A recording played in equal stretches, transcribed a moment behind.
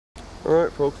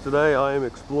Alright folks, today I am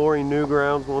exploring new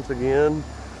grounds once again.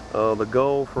 The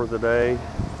goal for the day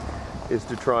is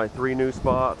to try 3 new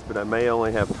spots, but I may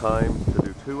only have time to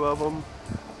do 2 of them.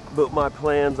 But my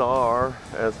plans are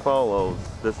as follows.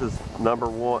 This is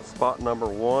spot number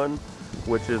 1,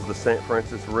 which is the St.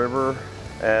 Francis River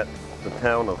at the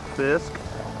town of Fisk,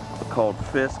 called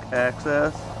Fisk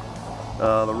Access.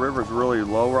 The river is really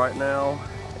low right now,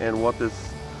 and what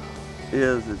this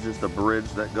is just a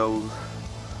bridge that goes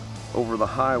over the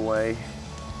highway,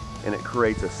 and it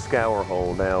creates a scour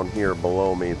hole down here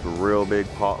below me. It's a real big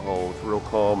pothole. It's real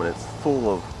calm, and it's full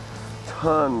of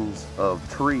tons of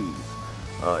trees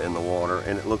in the water,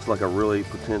 and it looks like a really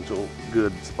potential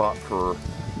good spot for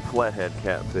flathead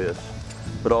catfish.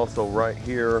 But also right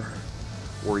here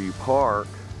where you park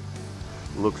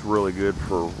looks really good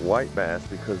for white bass,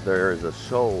 because there is a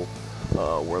shoal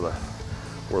where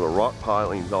the rock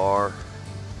pilings are.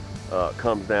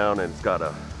 Comes down, and it's got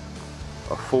a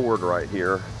ford right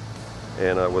here,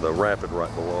 and with a rapid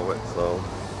right below it. So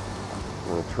I'm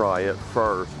gonna try it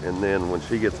first, and then when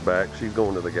she gets back, she's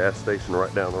going to the gas station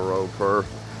right down the road first,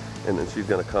 and then she's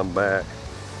gonna come back,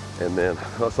 and then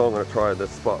so I'm gonna try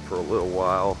this spot for a little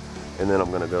while, and then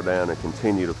I'm gonna go down and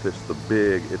continue to fish the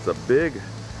big. It's a big,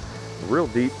 real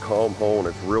deep, calm hole, and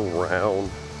it's real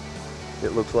round.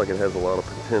 It looks like it has a lot of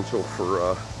potential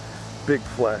for big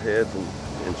flatheads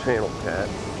and channel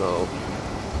cats. So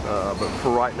but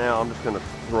for right now, I'm just going to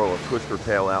throw a twister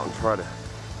tail out and try to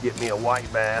get me a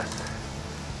white bass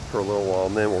for a little while,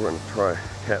 and then we're going to try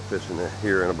catfishing it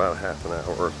here in about half an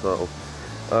hour or so.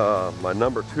 My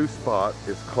number 2 spot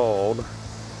is called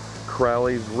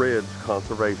Crowley's Ridge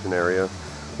Conservation Area,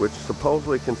 which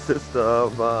supposedly consists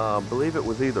of, I believe it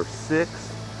was either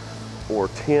 6 or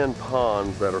 10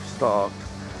 ponds that are stocked.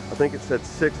 I think it said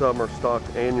 6 of them are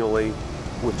stocked annually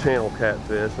with channel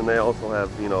catfish, and they also have,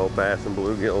 you know, bass and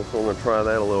bluegill, so I'm going to try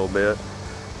that a little bit.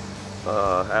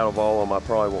 Out of all of them, I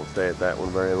probably won't stay at that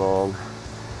one very long.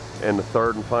 And the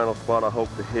 3rd and final spot I hope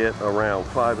to hit around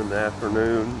 5 in the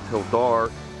afternoon till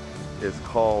dark is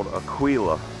called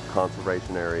Aquila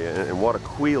Conservation Area. And what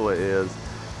Aquila is,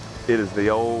 it is the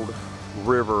old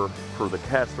river for the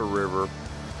Castor River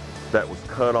that was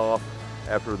cut off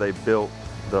after they built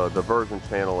the diversion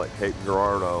channel at Cape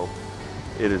Girardeau.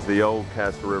 It is the old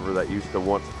Castor River that used to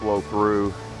once flow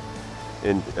through,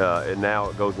 and now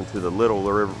it goes into the Little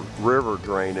River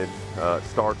drainage. It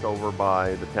starts over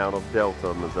by the town of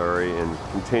Delta, Missouri, and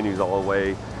continues all the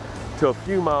way to a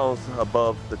few miles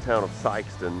above the town of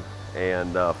Sikeston,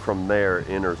 and from there it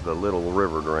enters the Little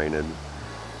River drainage.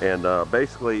 And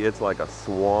basically it's like a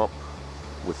swamp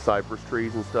with cypress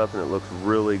trees and stuff, and it looks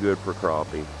really good for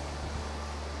crappie.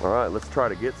 Alright, let's try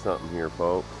to get something here,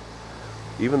 folks.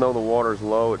 Even though the water's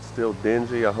low, it's still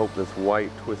dingy. I hope this white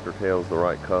twister tail is the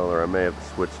right color. I may have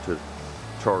to switch to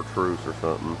chartreuse or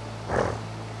something.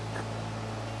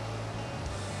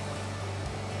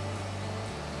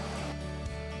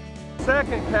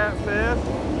 Second catfish,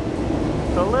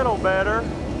 it's a little better.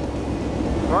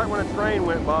 Right when a train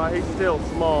went by, he's still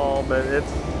small, but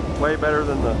it's way better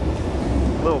than the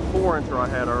little 4-incher I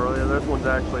had earlier. This one's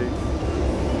actually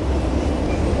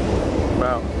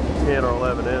about 10 or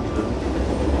 11 inches.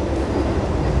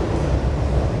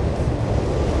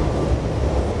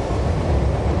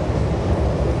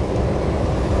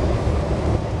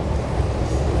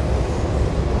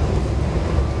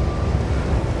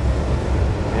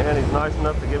 And he's nice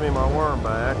enough to give me my worm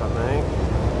back, I think,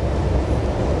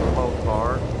 for the most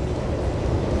part.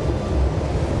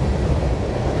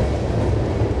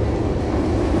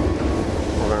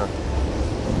 We're gonna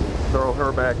throw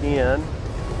her back in,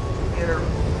 get her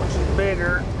when she's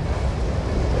bigger.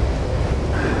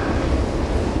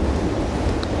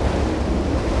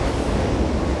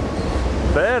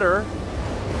 Better,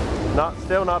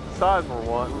 still not the size we're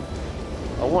wanting.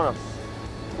 I want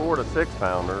a 4 to 6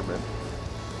 pounder, but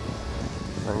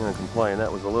I'm gonna complain.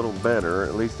 That was a little better.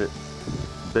 At least it's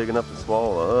big enough to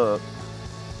swallow up.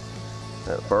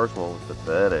 That first one was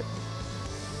pathetic.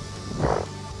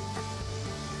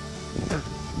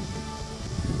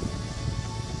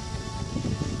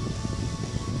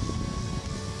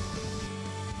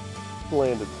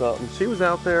 Landed something. She was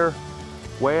out there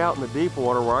way out in the deep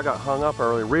water where I got hung up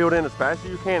early. Reeled in as fast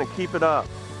as you can and keep it up.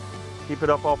 Keep it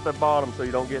up off the bottom so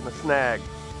you don't get in a snag.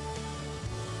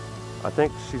 I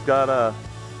think she's got a,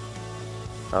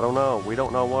 I don't know, we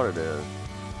don't know what it is.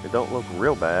 It don't look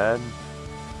real bad.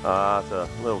 It's a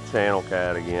little channel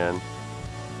cat again.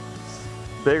 It's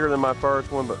bigger than my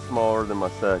first one, but smaller than my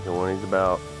second one. He's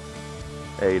about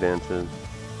 8 inches.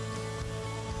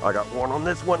 I got one on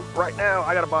this one right now.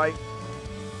 I got a bite.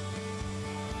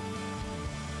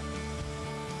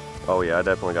 Oh yeah, I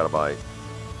definitely got a bite.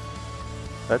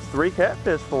 That's 3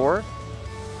 catfish for us.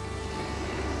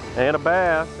 And a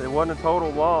bass. It wasn't a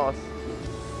total loss.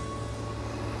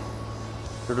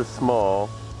 They're just small.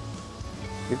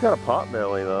 You've got a pot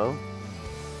belly though.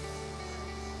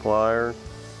 Pliers.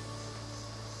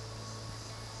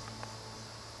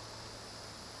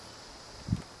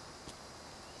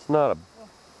 It's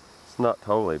not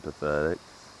totally pathetic.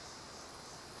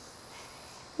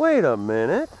 Wait a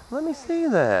minute. Let me see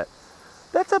that.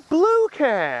 That's a blue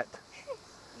cat.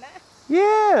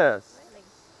 Yes.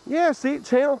 Yeah, see,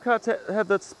 channel cats have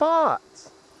the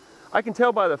spots. I can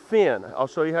tell by the fin. I'll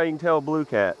show you how you can tell a blue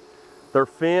cat. Their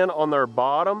fin on their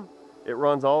bottom, it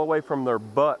runs all the way from their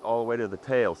butt all the way to the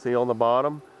tail. See on the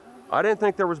bottom? I didn't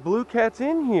think there was blue cats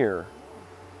in here.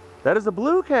 That is a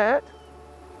blue cat.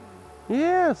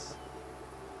 Yes.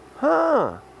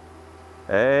 Huh.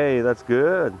 Hey, that's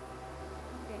good.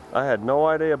 I had no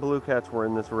idea blue cats were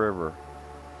in this river.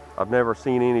 I've never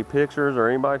seen any pictures or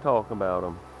anybody talking about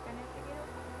them.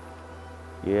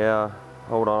 Yeah,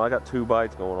 hold on, I got 2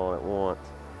 bites going on at once.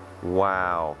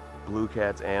 Wow, blue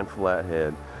cats and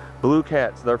flathead. Blue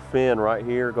cats, their fin right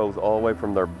here goes all the way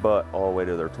from their butt all the way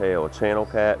to their tail. A channel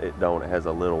cat, it don't. It has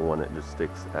a little one that just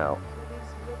sticks out.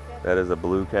 That is a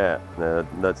blue cat.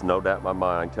 That's no doubt in my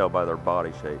mind. I can tell by their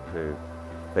body shape too.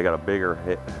 They got a bigger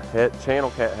head. Channel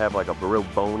cat have like a real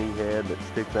bony head that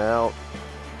sticks out.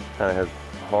 Kind of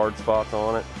has hard spots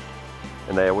on it.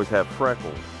 And they always have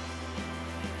freckles.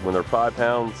 When they're 5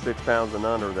 pounds, 6 pounds and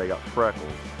under, they got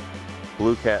freckles.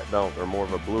 Blue cat don't. They're more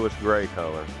of a bluish gray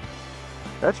color.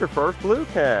 That's your first blue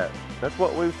cat. That's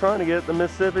what we was trying to get at the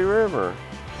Mississippi River.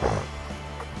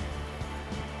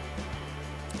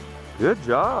 Good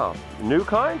job. New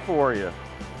kind for you.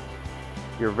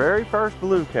 Your very first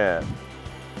blue cat.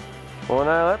 Well,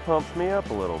 now that pumps me up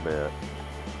a little bit.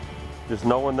 Just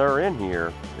knowing they're in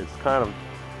here, it's kind of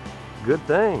a good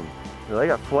thing. They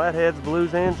got flatheads,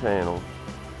 blues, and channels.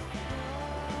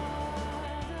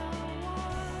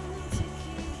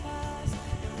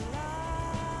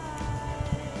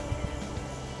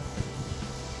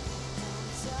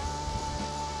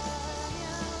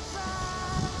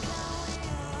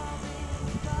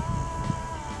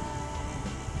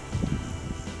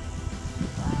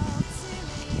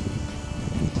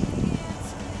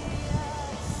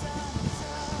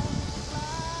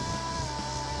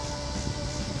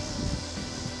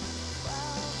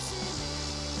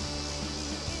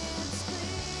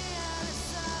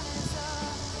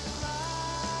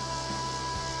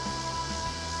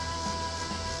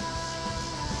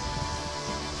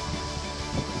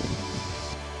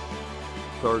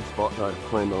 Third spot that I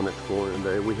planned on exploring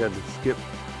today. We had to skip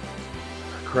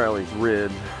Crowley's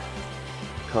Ridge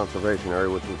Conservation Area,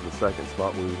 which was the second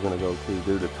spot we was going to go to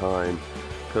due to time,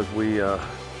 because we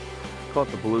caught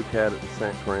the blue cat at the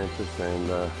St. Francis,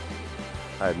 and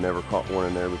I had never caught one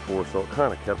in there before, so it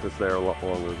kind of kept us there a lot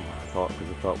longer than I thought, because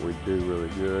I thought we'd do really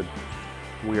good.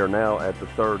 We are now at the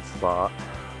third spot,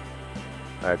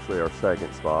 actually our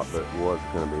second spot, but it was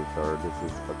going to be third.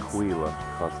 This is Aquila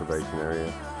Conservation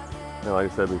Area. And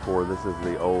like I said before, this is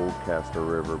the old Castor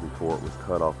River before it was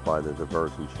cut off by the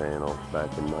diversion channel back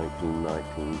in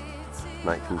 1919,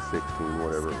 1916,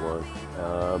 whatever it was.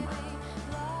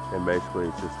 And basically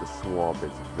it's just a swamp.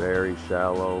 It's very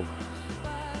shallow.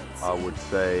 I would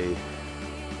say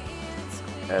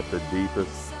at the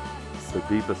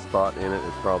deepest spot in it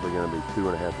is probably going to be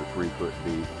 2.5 to 3 foot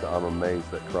deep. So I'm amazed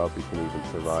that crappie can even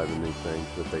survive in these things,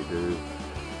 but they do.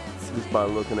 Just by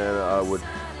looking at it, I would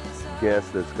guess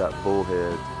that it's got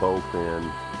bullheads,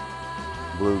 bowfin,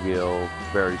 bluegill,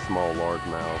 very small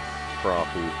largemouth,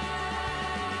 crappie,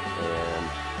 and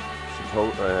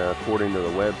according to the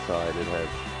website it has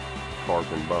carp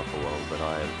and buffalo, but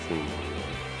I haven't seen it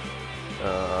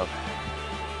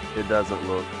yet. It doesn't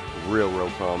look real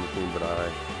promising, but I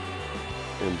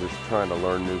am just trying to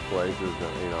learn new places,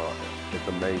 and you know, it's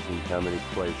amazing how many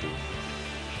places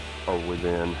are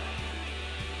within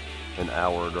an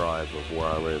hour drive of where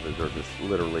I live. There are just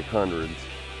literally hundreds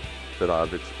that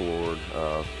I've explored.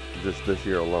 Just this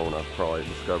year alone, I've probably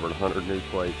discovered 100 new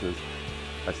places.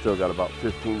 I still got about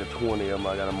 15 to 20 of them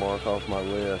I got to mark off my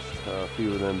list. A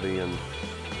few of them being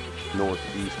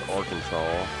northeast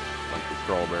Arkansas, like the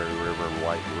Strawberry River and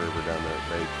White River down there at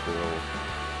Batesville.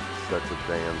 Sets of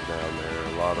dams down there.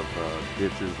 A lot of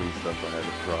ditches and stuff I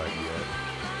haven't tried yet.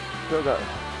 Still got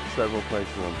several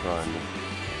places I'm trying to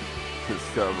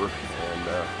discover, and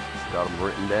just got them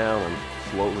written down and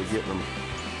slowly getting them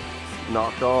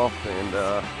knocked off, and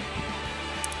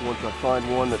once I find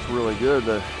one that's really good,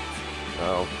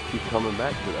 I'll keep coming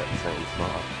back to that same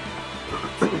spot.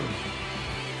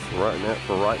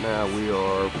 For right now, I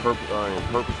am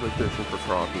purposely fishing for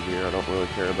crappie here. I don't really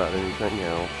care about anything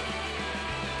else.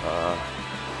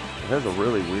 It has a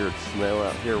really weird smell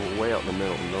out here. We're way out in the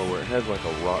middle of nowhere. It has like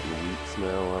a rotten wheat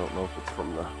smell. I don't know if it's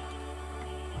from the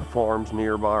farms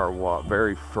nearby or what.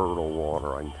 Very fertile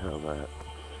water, I can tell that.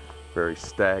 Very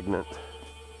stagnant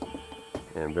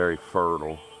and very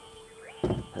fertile.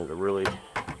 Has a really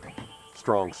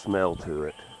strong smell to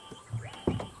it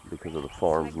because of the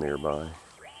farms nearby.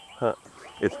 Huh?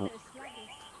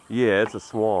 Yeah, it's a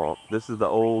swamp. This is the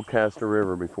old Castor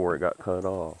River before it got cut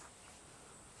off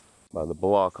by the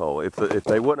block hole. If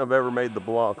they wouldn't have ever made the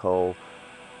block hole,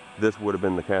 this would have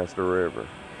been the Castor River.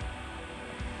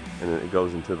 And then it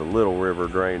goes into the little river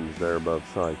drainage there above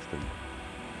Sykeston,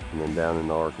 and then down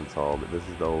into Arkansas. But this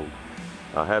is the old.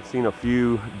 I have seen a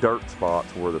few dirt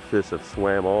spots where the fish have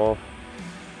swam off.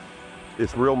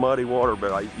 It's real muddy water,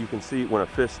 but you can see when a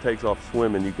fish takes off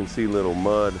swimming, you can see little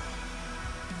mud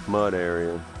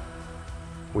areas.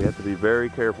 We have to be very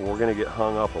careful. We're going to get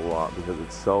hung up a lot because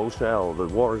it's so shallow.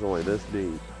 The water's only this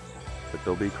deep, but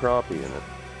there'll be crappie in it.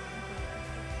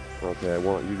 Okay,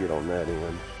 why don't you get on that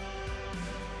end?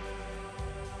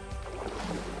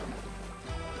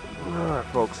 Alright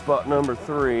folks, spot number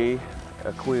 3,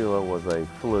 Aquila, was a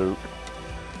fluke.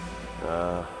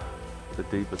 The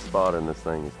deepest spot in this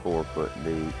thing is 4 foot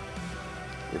deep.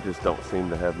 It just don't seem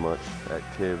to have much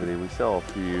activity. We saw a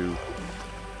few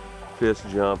fish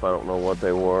jump. I don't know what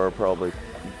they were, probably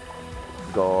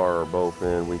gar or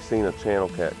bowfin. We've seen a channel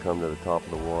cat come to the top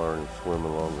of the water and swim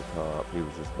along the top. He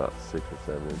was just about 6 or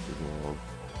 7 inches long.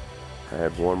 I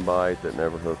had one bite that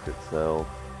never hooked itself.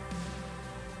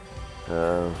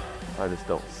 I just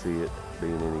don't see it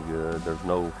being any good.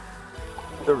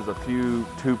 There was a few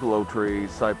tupelo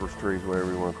trees, cypress trees,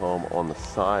 whatever you want to call them, on the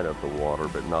side of the water,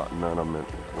 but none of them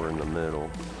were in the middle.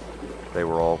 They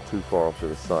were all too far off to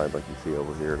the side, like you see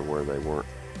over here, to where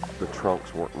the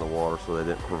trunks weren't in the water, so they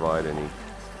didn't provide any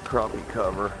crappie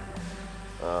cover.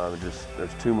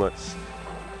 There's too much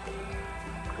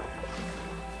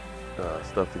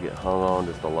stuff to get hung on,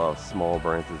 just a lot of small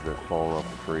branches that are falling off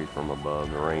the tree from above.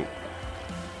 There ain't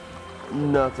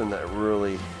nothing that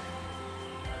really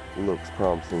looks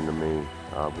promising to me.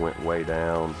 I went way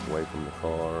down, away from the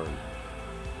car.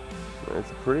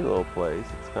 It's a pretty little place.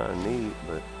 It's kind of neat,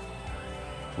 but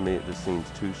to me it just seems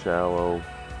too shallow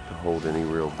to hold any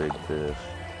real big fish.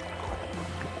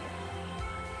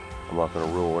 I'm not going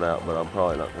to rule it out, but I'm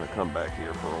probably not going to come back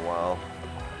here for a while.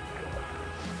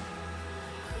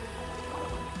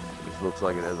 This looks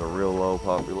like it has a real low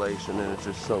population, and it's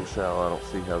just so shallow I don't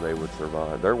see how they would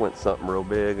survive. There went something real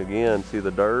big again. See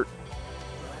the dirt?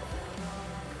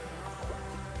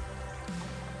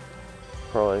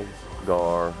 Probably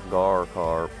gar or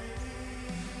carp.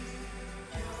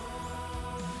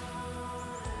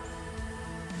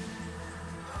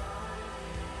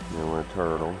 And then a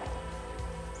turtle.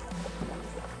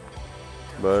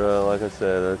 But like I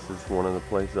said, this is one of the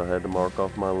places I had to mark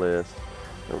off my list.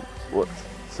 What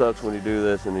sucks when you do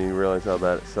this and you realize how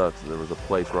bad it sucks, there was a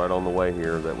place right on the way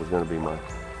here that was going to be my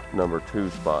number 2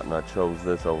 spot, and I chose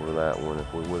this over that one.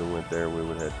 If we would have went there, we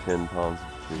would have had 10 ponds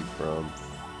to choose from.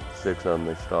 6 of them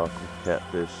they stock with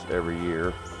catfish every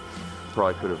year.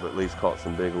 Probably could have at least caught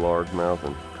some big largemouth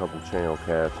and a couple channel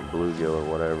cats, a bluegill or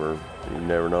whatever. You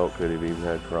never know, it could have even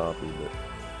had crappie,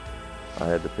 but I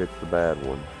had to pick the bad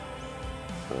one.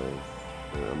 So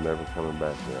I'm never coming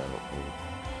back there, I don't think.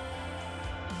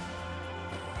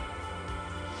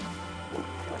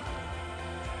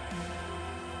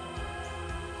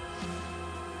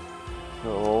 So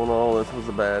all in all, this was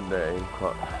a bad day.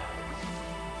 Caught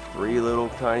 3 little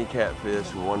tiny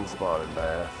catfish and 1 spotted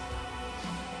bass.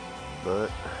 But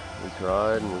we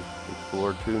tried and we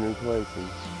explored 2 new places.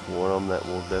 One of them that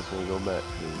we'll definitely go back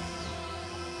to.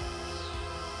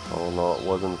 All in all, it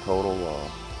wasn't a total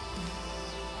loss.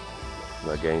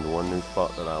 I gained 1 new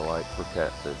spot that I like for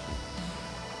catfishing.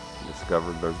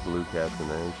 Discovered there's blue cats in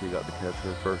there, and she got to catch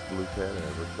her first blue cat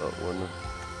ever, so it wasn't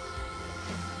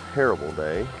a terrible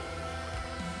day.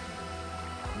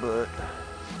 But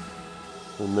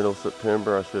in the middle of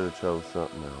September, I should have chose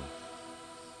something else.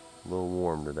 A little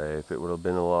warm today. If it would have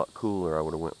been a lot cooler, I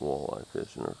would have went walleye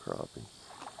fishing or crappie.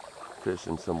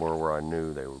 Fishing somewhere where I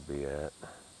knew they would be at.